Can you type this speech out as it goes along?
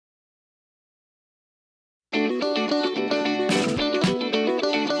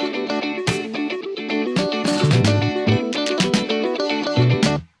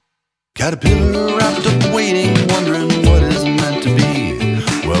Caterpillar wrapped up waiting, wondering what is meant to be.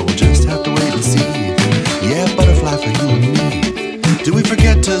 Well, we'll just have to wait and see. Yeah, butterfly for you and me. Do we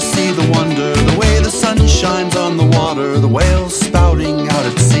forget to see the wonder, the way the sun shines on the water, the whales spouting out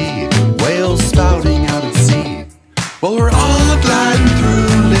at sea, whales spouting out at sea. Well, we're all gliding through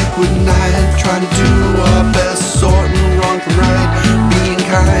liquid night, trying to do our best, sorting wrong from right, being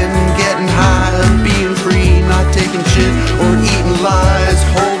kind, getting high, being free, not taking shit or eating lies.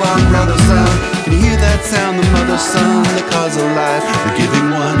 Hold on, brother, sound. Can you hear that sound? The mother sun, the cause of life, the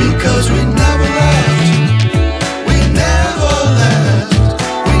giving one. Because we never left, we never left,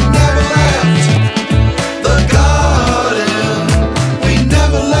 we never left the garden. We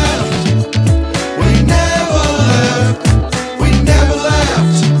never left, we never left, we never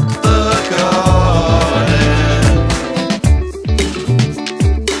left the garden.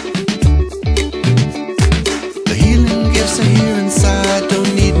 The healing gifts are here inside,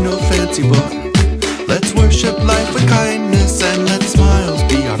 don't need no fancy book. Let's worship life with kindness and let smiles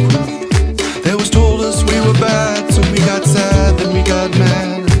be our proof. They always told us we were bad, so we got sad, then we got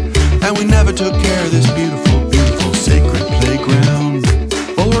mad, and we never took care of this beautiful, beautiful sacred playground.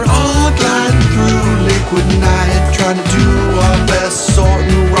 Well, we're all gliding through liquid night, trying to do our best,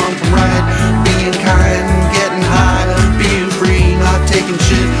 sorting wrong from right, being kind, getting high, being free, not taking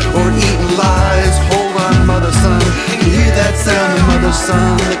shit or eating lies. Hold on, mother sun, can you hear that sound? The mother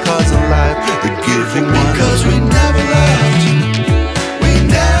sun, the cause of life, the giving one. Because we never left, we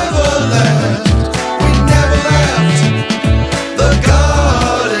never left, we never left the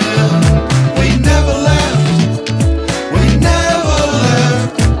garden. We never left, we never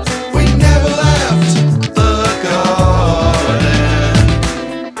left, we never left the garden.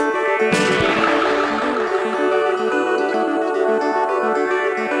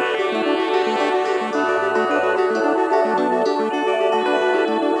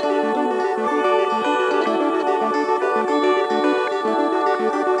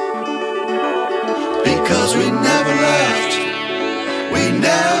 Because we never left, we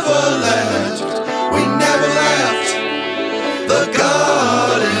never left, we never left the garden.